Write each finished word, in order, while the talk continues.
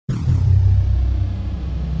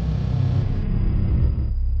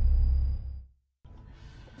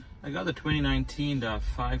I got the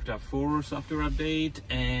 2019.5.4 software update,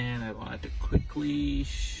 and I wanted to quickly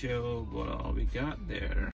show what all we got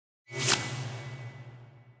there.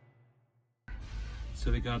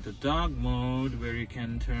 So we got the dog mode, where you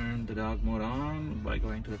can turn the dog mode on by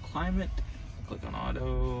going to the climate, click on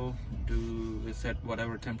auto, set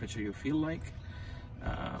whatever temperature you feel like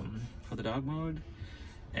for the dog mode,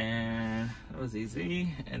 and that was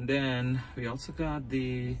easy. And then we also got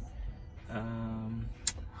the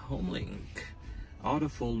HomeLink auto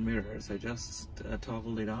fold mirrors. I just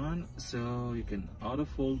toggled it on, so you can auto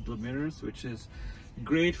fold the mirrors, which is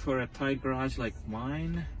great for a tight garage like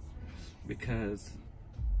mine, because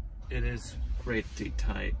it is pretty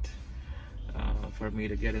tight for me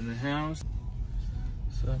to get in the house.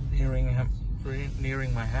 So I'm nearing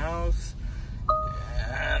my house,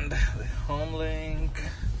 and the HomeLink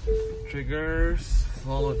triggers,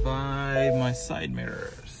 followed by my side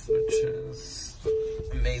mirrors, which is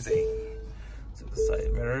amazing. So the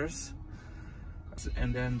side mirrors,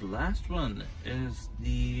 and then the last one is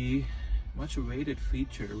the much awaited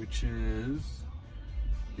feature, which is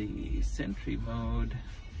the Sentry Mode.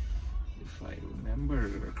 If I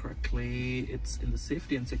remember correctly, it's in the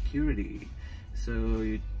safety and security. So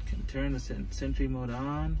you can turn the Sentry Mode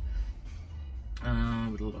on,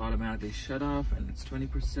 it'll automatically shut off, and it's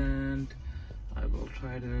 20%. I will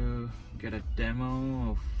try to get a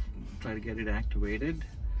demo of, try to get it activated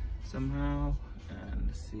somehow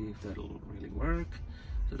and see if that'll really work.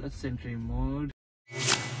 So that's Sentry Mode.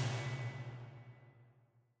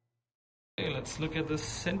 Okay, let's look at the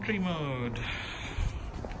Sentry Mode.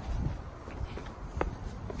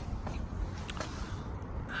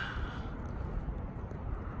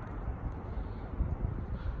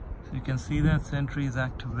 So you can see that Sentry is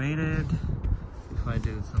activated. If I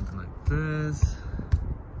do something like this,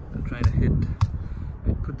 I'll try to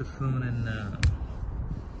put the phone in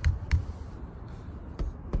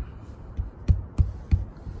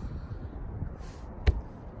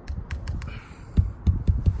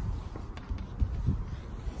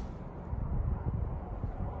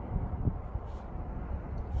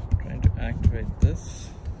trying to activate this.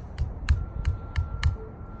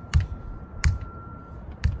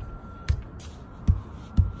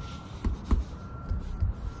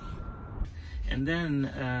 And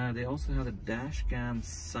then they also have a Dashcam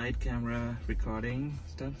side camera recording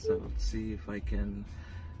stuff, so let's see if I can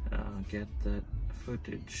get that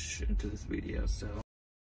footage into this video. So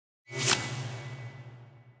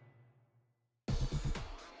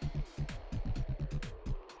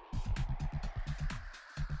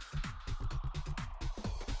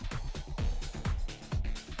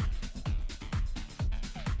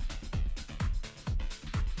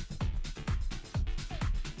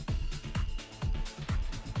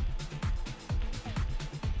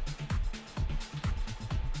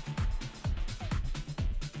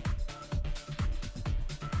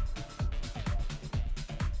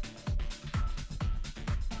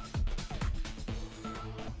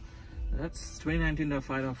that's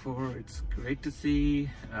 2019.5.4. It's great to see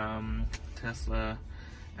Tesla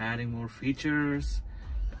adding more features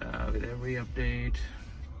with every update,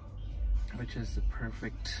 which is the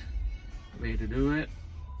perfect way to do it.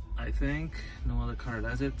 I think no other car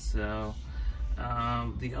does it. So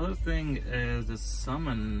the other thing is the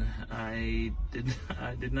summon. I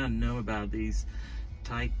did not know about these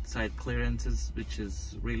tight side clearances, which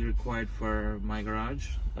is really required for my garage,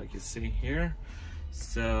 like you see here.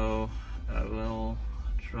 So I will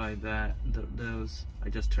try that. Those I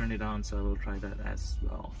just turned it on, so I will try that as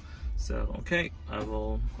well. So okay, I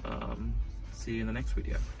will see you in the next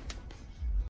video.